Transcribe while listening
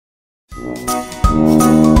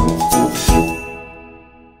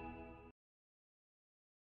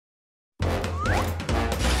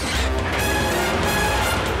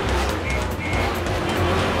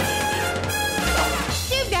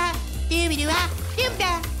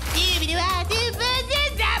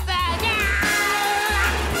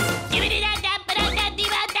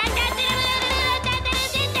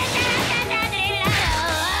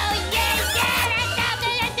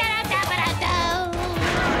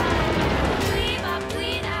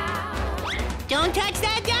Don't touch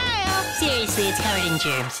that dial! Seriously, it's covered in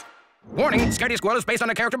germs. Warning, Scaredy Squirrel is based on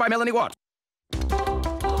a character by Melanie Watt.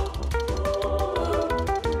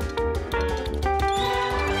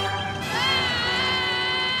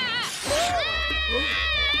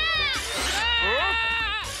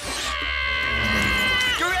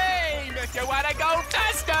 Scream if you want to go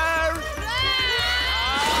faster!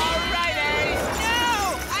 Alrighty!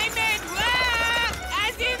 No! I meant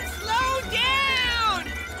as in slow down!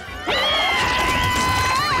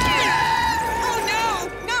 Oh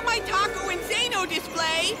no! Not my Taco and Zano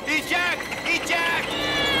display! Eject! Eject!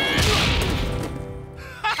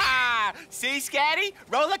 Ha-ha! See, Scaredy?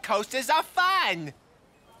 Roller coasters are fun!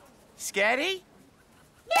 Scaredy?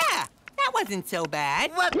 Yeah, that wasn't so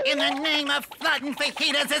bad. What in the name of flooding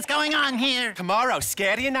fajitas is going on here? Tomorrow,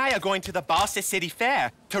 Scaredy and I are going to the Balsa City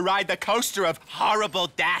Fair to ride the coaster of horrible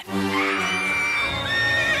death.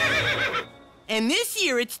 And this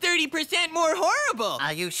year it's 30% more horrible.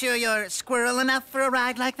 Are you sure you're squirrel enough for a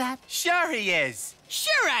ride like that? Sure he is.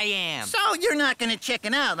 Sure I am. So you're not gonna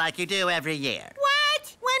chicken out like you do every year?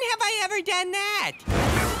 What? When have I ever done that?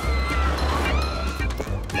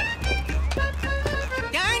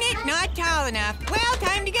 Darn it, not tall enough. Well,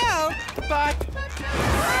 time to go. But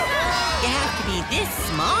You have to be this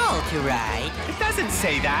small to ride. it doesn't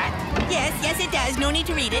say that. Yes, it does. No need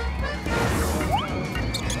to read it.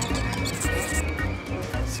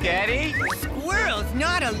 Scaredy? Squirrels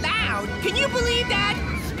not allowed. Can you believe that?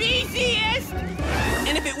 Speciest!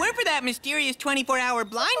 And if it weren't for that mysterious 24-hour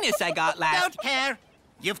blindness I got last... Don't care.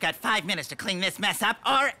 You've got 5 minutes to clean this mess up,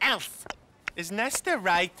 or else. Is Nesta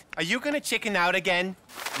right? Are you gonna chicken out again?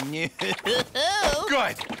 No.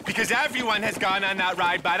 Good, because everyone has gone on that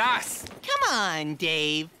ride but us. Come on,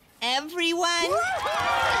 Dave. Everyone?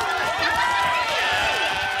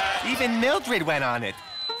 Even Mildred went on it.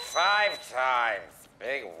 5 times.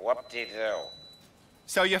 Big whoop-de-doo.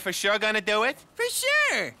 So you're for sure gonna do it? For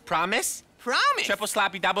sure. Promise? Promise. Triple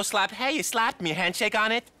slappy, double slap. Hey, you slapped me. Handshake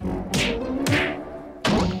on it?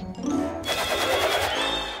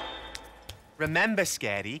 Remember,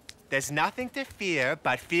 Scaredy, there's nothing to fear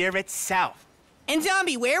but fear itself. And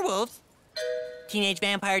zombie werewolves. Teenage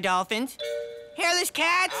vampire dolphins. Hairless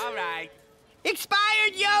cats. All right.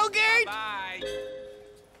 Expired yogurt. Bye.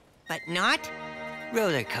 But not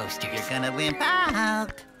roller coasters. You're gonna wimp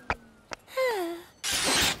out.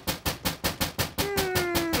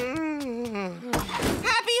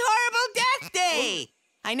 Happy Horrible Death Day!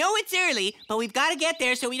 I know it's early, but we've got to get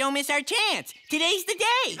there so we don't miss our chance. Today's the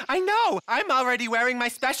day. I know. I'm already wearing my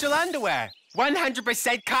special underwear.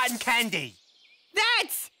 100% cotton candy.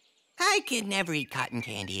 That's... I could never eat cotton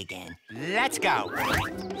candy again. Let's go. Step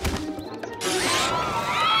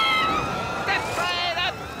right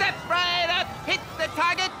up, step right up. Hit the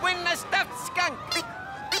target, win the stuffed skunk.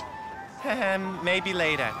 Maybe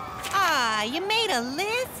later. Ah, you made a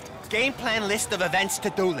list? Game plan list of events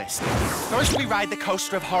to-do list. First, we ride the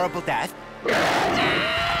coaster of horrible death.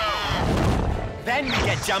 Then we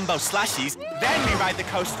get jumbo slushies. Then we ride the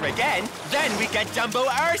coaster again. Then we get jumbo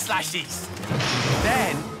slushies.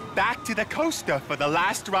 Then, back to the coaster for the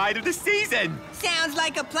last ride of the season. Sounds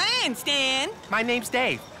like a plan, Stan. My name's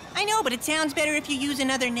Dave. I know, but it sounds better if you use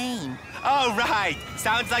another name. Oh, right.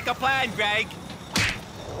 Sounds like a plan, Greg.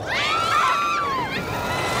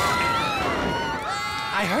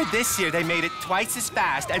 I heard this year they made it twice as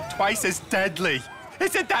fast and twice as deadly.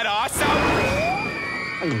 Isn't that awesome?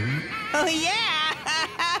 Oh, yeah!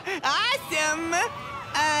 Awesome!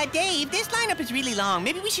 Dave, this lineup is really long.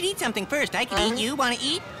 Maybe we should eat something first. I can eat you. Want to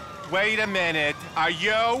eat? Wait a minute. Are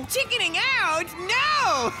you? Chickening out?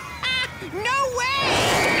 No! No way!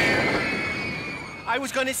 I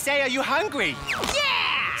was gonna say, are you hungry?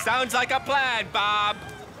 Yeah! Sounds like a plan, Bob.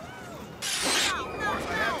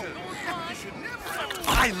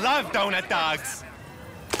 I love donut dogs.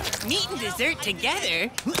 Meat and dessert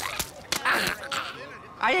together?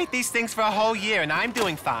 I ate these things for a whole year, and I'm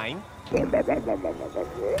doing fine.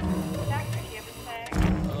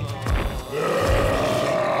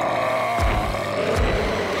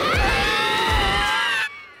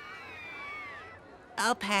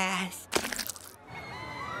 I'll pass.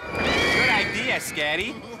 Good idea. ya,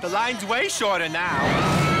 Scaredy. The line's way shorter now.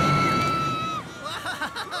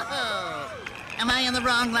 Am I in the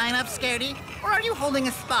wrong lineup, Scaredy? Or are you holding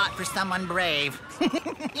a spot for someone brave?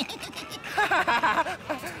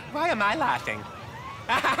 Why am I laughing?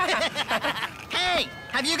 Hey,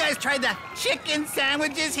 have you guys tried the chicken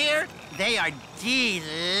sandwiches here? They are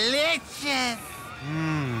delicious.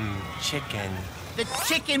 Chicken. The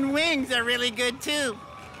chicken wings are really good, too.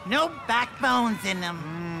 No backbones in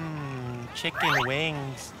them. Chicken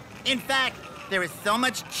wings. In fact, there is so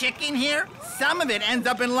much chicken here, some of it ends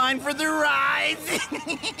up in line for the rides.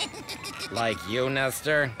 Like you,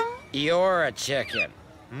 Nestor? You're a chicken.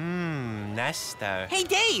 Nestor. Hey,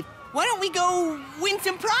 Dave, why don't we go win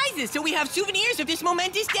some prizes so we have souvenirs of this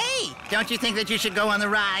momentous day? Don't you think that you should go on the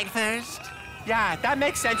ride first? Yeah, that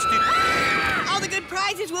makes sense to... All the good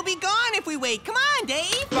prizes will be gone if we wait. Come on,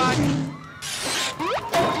 Dave. But...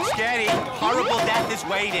 Scaredy, horrible death is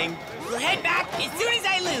waiting. We'll head back as soon as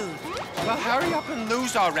I lose. Well, hurry up and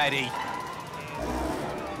lose already.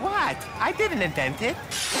 What? I didn't invent it.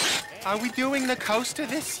 Are we doing the coaster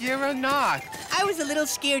this year or not? I was a little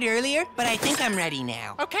scared earlier, but I think I'm ready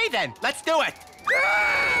now. Okay then, let's do it.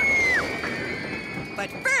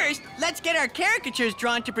 But first, let's get our caricatures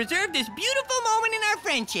drawn to preserve this beautiful moment in our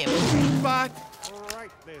friendship. But...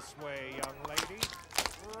 Right this way, young lady.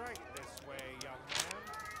 Right this way, young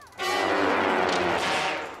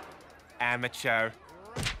man. Amateur.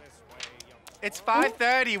 Right this way, young man. It's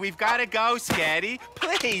 5:30. We've got to go, Scaredy.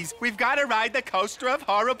 Please, we've got to ride the coaster of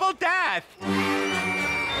horrible death.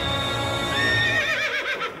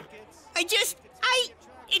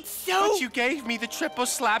 It's so... But you gave me the triple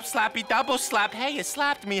slap, slappy, double slap. Hey, you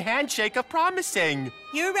slapped me handshake of promising.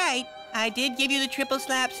 You're right. I did give you the triple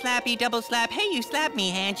slap, slappy, double slap. Hey, you slapped me,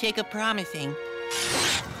 handshake of promising.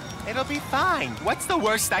 It'll be fine. What's the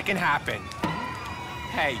worst that can happen?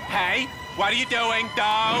 Hey, what are you doing?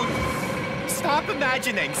 Don't. Stop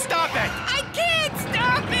imagining. Stop it. I can't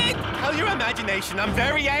stop it! Tell your imagination I'm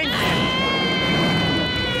very angry.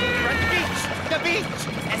 We're at the beach,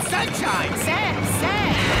 and sunshine, sand.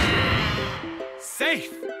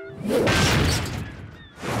 Safe.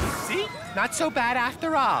 See? Not so bad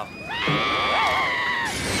after all.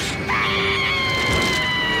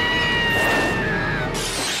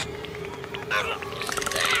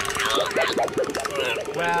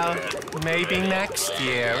 Well, maybe next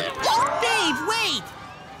year. Dave, wait!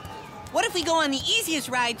 What if we go on the easiest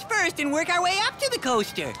rides first and work our way up to the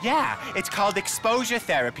coaster? Yeah, it's called exposure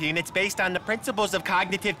therapy, and it's based on the principles of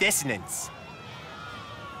cognitive dissonance.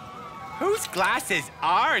 Whose glasses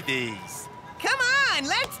are these? Come on,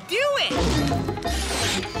 let's do it!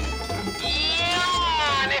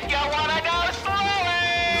 Yeah, if you wanna go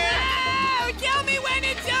slowly! Oh, tell me when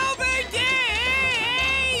it's over,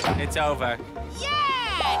 Dave! It's over.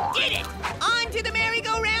 Yeah, did it! On to the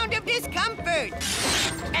merry-go-round of discomfort!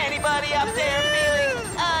 Anybody up there feeling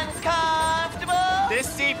uncomfortable? This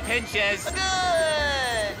seat pinches.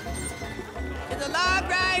 Good! To the log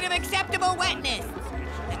ride of acceptable wetness.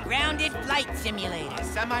 The grounded flight simulator.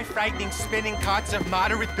 Semi-frightening spinning carts of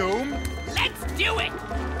moderate doom. Let's do it!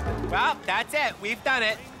 Well, that's it. We've done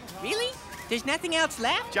it. Really? There's nothing else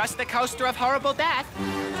left? Just the coaster of horrible death.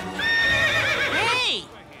 Hey!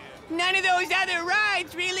 None of those other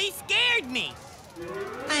rides really scared me.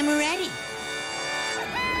 I'm ready.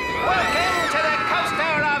 Welcome to the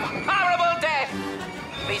coaster of horrible death.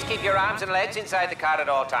 Please keep your arms and legs inside the car at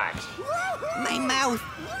all times. My mouth.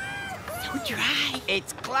 So dry.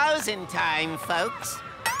 It's closing time, folks.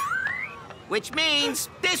 Which means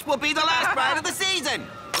this will be the last ride of the season.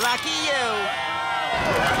 Lucky you.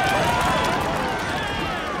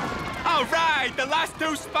 All right, the last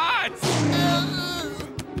 2 spots.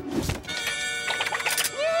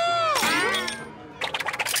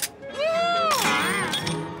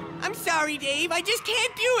 I'm sorry, Dave. I just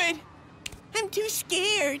can't do it. I'm too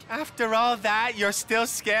scared. After all that, you're still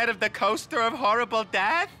scared of the coaster of horrible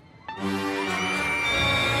death?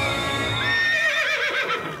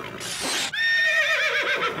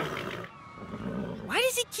 Why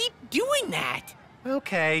does it keep doing that?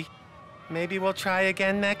 Okay, maybe we'll try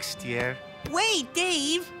again next year. Wait,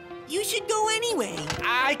 Dave. You should go anyway.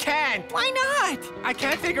 I can't. Why not? I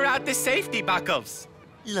can't figure out the safety buckles.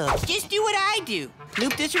 Look, just do what I do.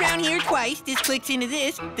 Loop this around here twice, this clicks into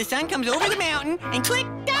this, the sun comes over the mountain, and click,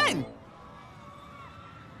 done!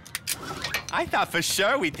 I thought for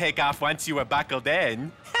sure we'd take off once you were buckled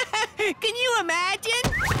in. Can you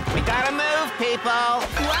imagine? We gotta move, people.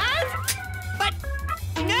 What? But,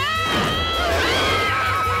 no!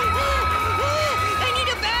 I need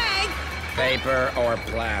a bag! Paper or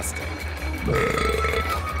plastic?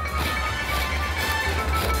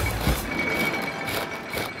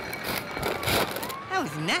 That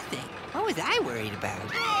was nothing. What was I worried about?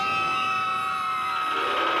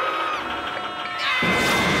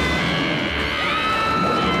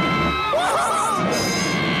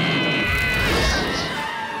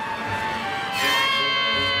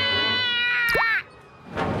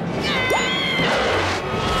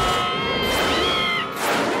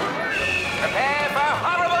 Prepare for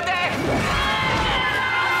horrible death!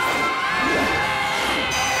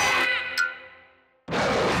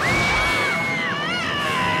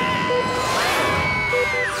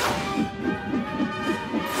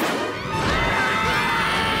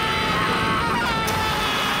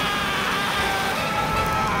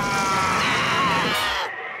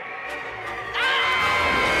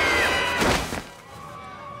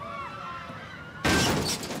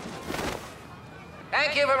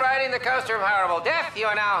 Thank you for riding the coaster of horrible death. You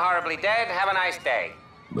are now horribly dead. Have a nice day.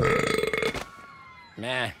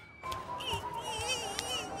 Meh.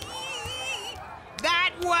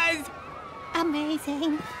 That was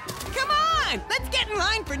Amazing. Come on! Let's get in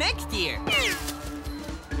line for next year.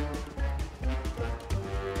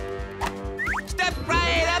 Step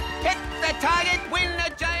right up, hit the target, win a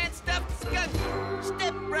giant stuffed skunk.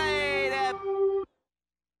 Step right up.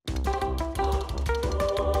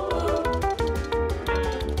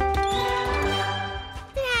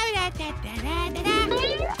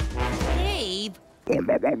 Dave,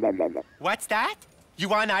 What's that? You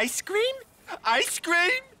want ice cream? Ice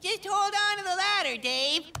cream? just hold on to the ladder,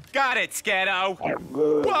 Dave. Got it, Scaredy.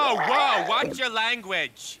 Whoa, whoa, watch your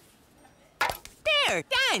language. There,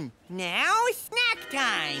 done. Now snack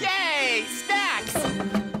time. Yay, snacks!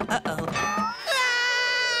 Uh-oh.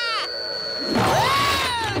 Ah! Whoa!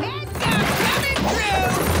 That's coming through!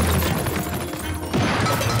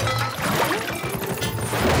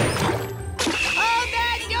 Hold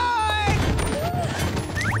that door!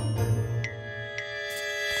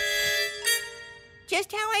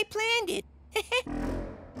 Just how I planned it.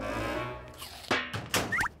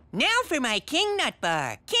 Now for my King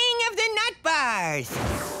Nutbar. King of the Nutbars.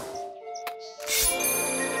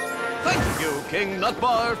 Thank you, King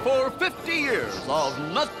Nutbar, for 50 years of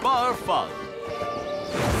Nutbar fun.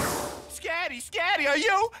 Scaredy, are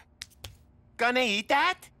you gonna eat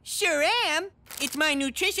that? Sure am. It's my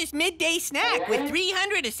nutritious midday snack with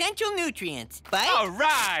 300 essential nutrients. Bite? All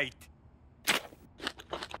right.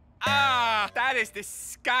 Ah, that is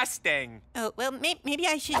disgusting. Oh, well, maybe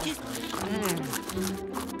I should just...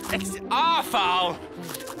 It's awful.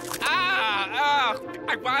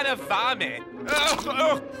 I want to vomit.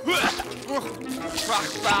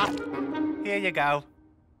 Here you go.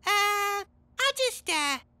 I'll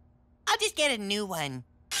just get a new one.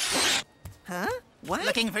 Huh? What?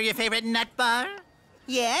 Looking for your favorite nut bar?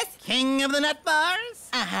 Yes? King of the nut bars?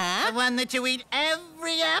 Uh-huh. The one that you eat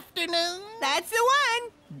every afternoon? That's the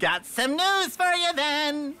one. Got some news for you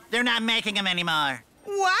then. They're not making them anymore.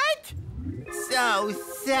 What? So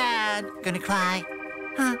sad. Gonna cry?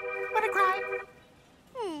 Huh? Wanna cry?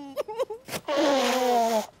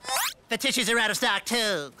 The tissues are out of stock,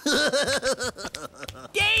 too.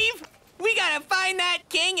 Dave, we gotta find that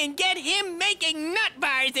king and get him making nut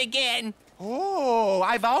bars again. Oh,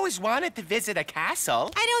 I've always wanted to visit a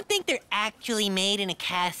castle. I don't think they're actually made in a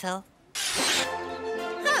castle.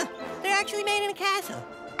 Huh, they're actually made in a castle.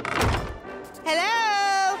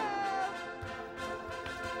 Hello?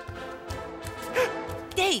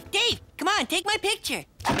 Dave, come on, take my picture.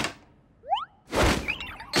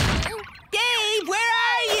 Dave, where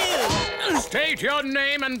are you? State your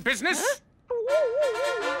name and business. Huh?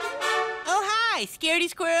 Oh, hi, Scaredy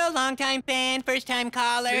Squirrel, longtime fan, first-time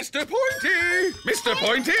caller. Mr. Pointy! Mr.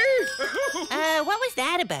 Pointy! What was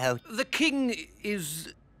that about? The king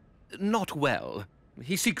is not well.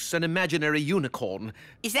 He seeks an imaginary unicorn.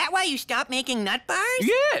 Is that why you stopped making nut bars?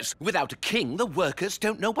 Yes! Without a king, the workers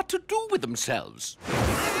don't know what to do with themselves.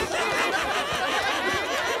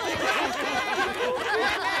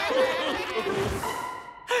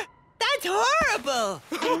 That's horrible!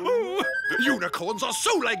 Unicorns are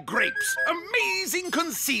so like grapes. Amazing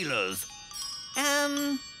concealers.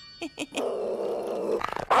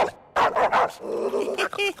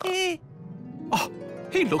 Oh,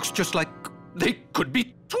 he looks just like they could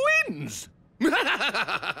be twins.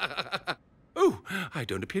 Oh, I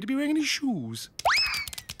don't appear to be wearing any shoes.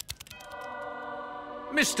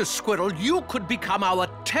 Mr. Squirrel, you could become our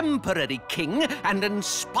temporary king and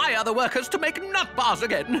inspire the workers to make nut bars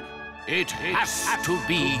again. It has to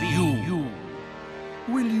be you.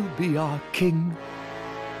 Will you be our king?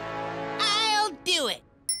 I'll do it.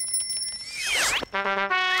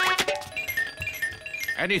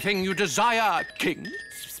 Anything you desire, king.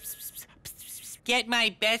 Get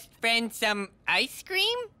my best friend some ice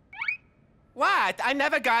cream? What? I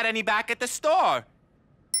never got any back at the store.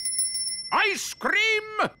 Ice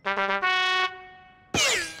cream!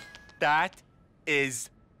 That is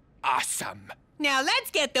awesome. Now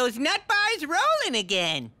let's get those Nutbars rolling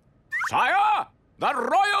again. Sire, the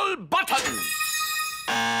royal button!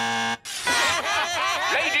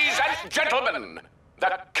 Ladies and gentlemen,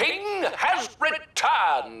 the king has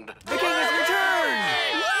returned! The king has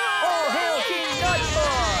returned! All hail King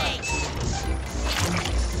Nutbar!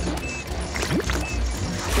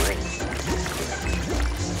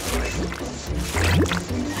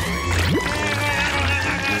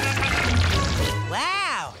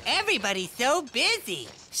 Wow, everybody's so busy.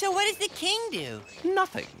 So what does the king do?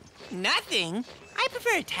 Nothing. Nothing? I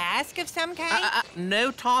prefer a task of some kind.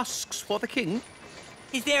 No tasks for the king.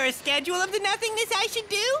 Is there a schedule of the nothingness I should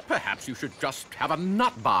do? Perhaps you should just have a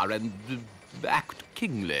nut bar and act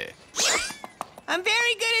kingly. I'm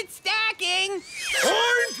very good at stacking.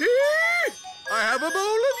 Pointy! I have a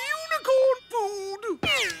bowl of unicorn food.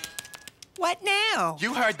 What now?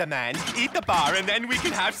 You heard the man. Eat the bar and then we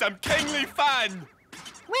can have some kingly fun.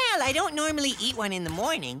 Well, I don't normally eat one in the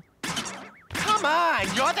morning. Come on,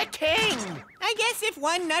 you're the king. I guess if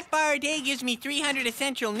one nut bar a day gives me 300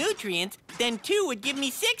 essential nutrients, then 2 would give me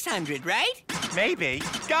 600, right? Maybe.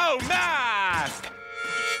 Go math!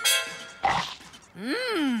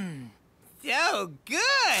 Mmm, so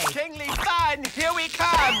good. Kingly fun, here we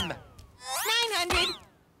come. 900.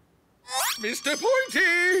 Mr.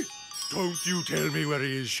 Pointy! Don't you tell me where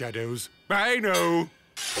he is, Shadows. I know.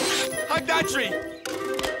 Hug that tree.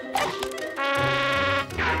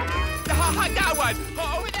 Hug that one.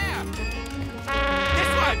 Oh, over there.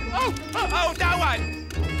 This one. Oh, that one.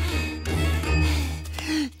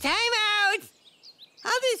 Time out.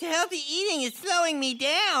 All this healthy eating is slowing me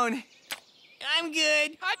down. I'm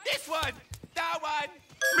good. Hug this one. That one.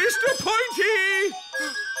 Mr. Pointy!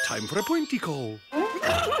 Time for a Pointy call.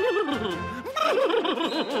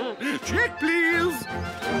 Check, please.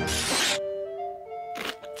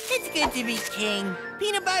 It's good to be king.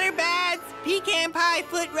 Peanut butter baths, pecan pie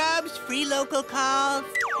foot rubs, free local calls.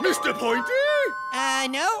 Mr. Pointy?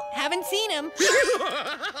 No, haven't seen him.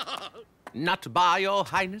 Nut bar, your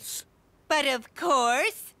highness. But of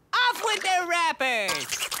course, off with the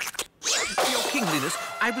wrappers. Your kingliness,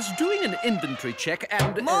 I was doing an inventory check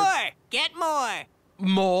and... More! Get more!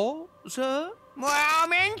 More, sir? More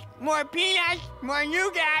almonds, more peanuts, more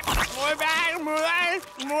nougat, more bananas,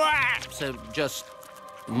 more! So just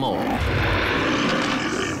more.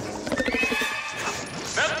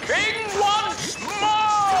 The king wants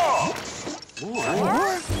more!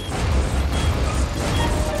 More?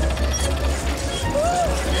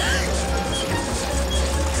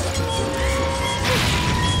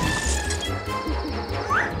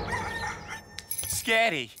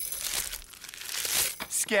 Scaredy.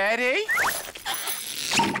 Scaredy?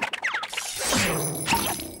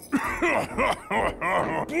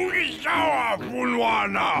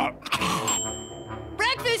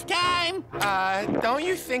 Breakfast time! Don't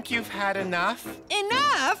you think you've had enough?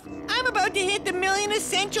 Enough? I'm about to hit the 1,000,000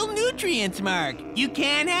 essential nutrients mark. You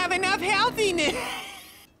can't have enough healthiness.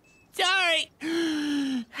 Sorry.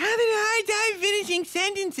 Having a hard time finishing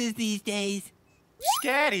sentences these days.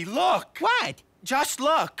 Scaredy, look. What? Just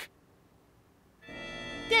look.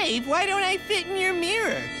 Dave, why don't I fit in your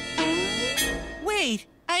mirror? Wait,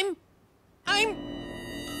 I'm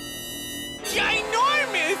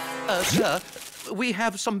ginormous! Sir, we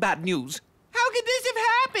have some bad news. How could this have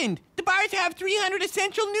happened? The bars have 300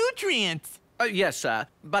 essential nutrients. Yes, sir,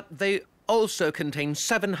 but they also contain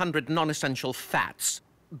 700 non-essential fats.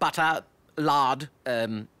 Butter, lard,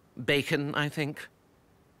 bacon, I think.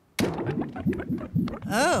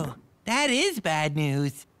 Oh, that is bad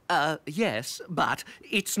news. Yes, but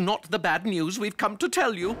it's not the bad news we've come to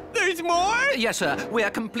tell you. There's more? Yes, sir.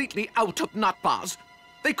 We're completely out of nut bars.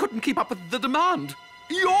 They couldn't keep up with the demand.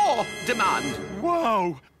 Your demand.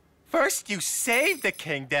 Whoa. First you saved the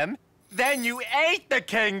kingdom, then you ate the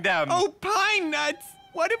kingdom. Oh, pine nuts!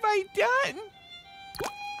 What have I done?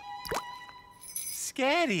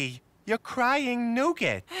 Scaredy, you're crying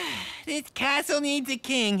nougat. This castle needs a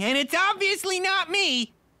king, and it's obviously not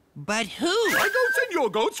me. But who? My goats and your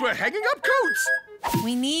goats were hanging up coats.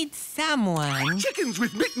 We need someone. Chickens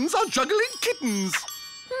with mittens are juggling kittens.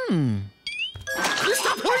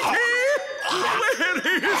 Mr. Pointy! Where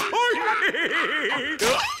is Pointy?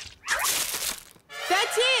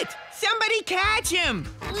 That's it! Somebody catch him!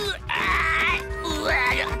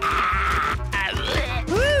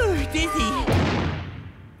 Woo, dizzy.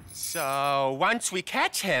 So, once we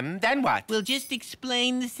catch him, then what? We'll just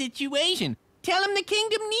explain the situation. Tell him the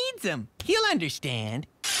kingdom needs him. He'll understand.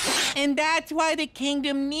 And that's why the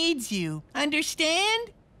kingdom needs you.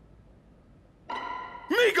 Understand?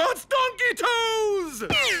 Me got donkey toes!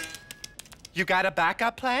 You got a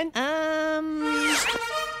backup plan?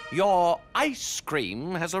 Your ice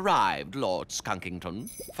cream has arrived, Lord Skunkington.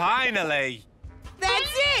 Finally.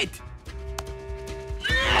 That's it!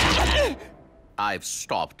 I've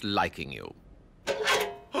stopped liking you.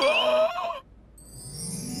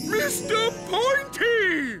 Mr.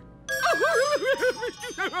 Pointy!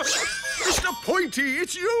 Mr. Pointy,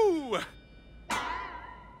 it's you!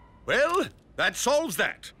 Well, that solves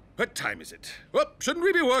that. What time is it? Oh, shouldn't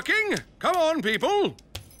we be working? Come on, people.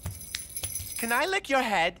 Can I lick your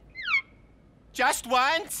head? Just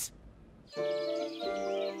once?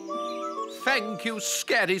 Thank you,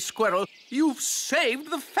 Scaredy Squirrel. You've saved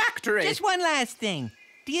the factory. Just one last thing.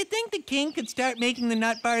 Do you think the king could start making the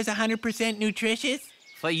Nutbars 100% nutritious?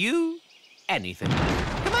 For you, anything.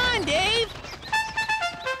 Come on, Dave!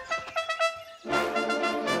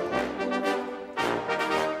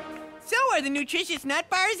 So, are the nutritious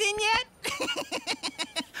Nutbars in yet?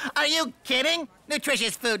 Are you kidding?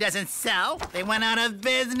 Nutritious food doesn't sell. They went out of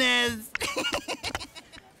business.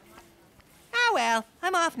 Oh, well,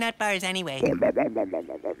 I'm off Nutbars anyway.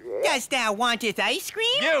 Dost thou wanteth ice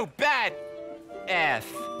cream? You bet!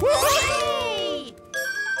 F. Hey!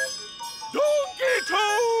 Donkey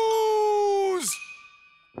toes!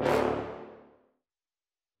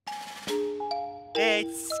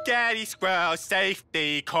 It's Scaredy Squirrel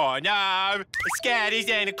safety corner. Scary's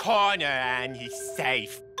in a corner and he's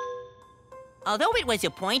safe. Although it was a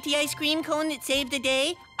pointy ice cream cone that saved the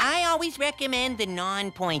day, I always recommend the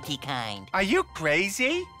non-pointy kind. Are you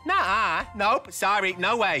crazy? Nuh-uh. Nope. Sorry.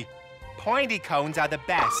 No way. Pointy cones are the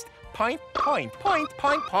best. Point, point, point,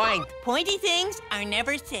 point, point. Pointy things are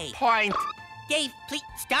never safe. Point. Dave, please,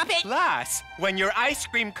 stop it! Plus, when your ice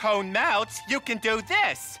cream cone melts, you can do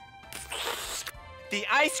this. The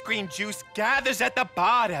ice cream juice gathers at the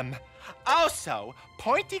bottom. Also,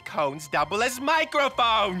 pointy cones double as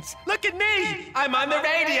microphones. Look at me. I'm on the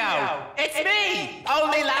radio. It's me,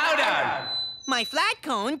 only louder. My flat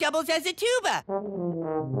cone doubles as a tuba.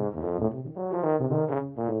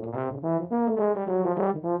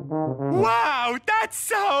 Wow, that's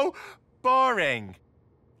so boring.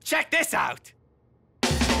 Check this out.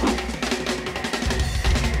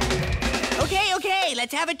 Okay,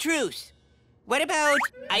 let's have a truce. What about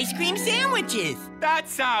ice cream sandwiches? That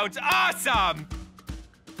sounds awesome.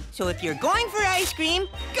 So if you're going for ice cream,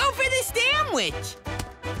 go for the sandwich.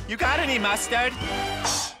 You got any mustard?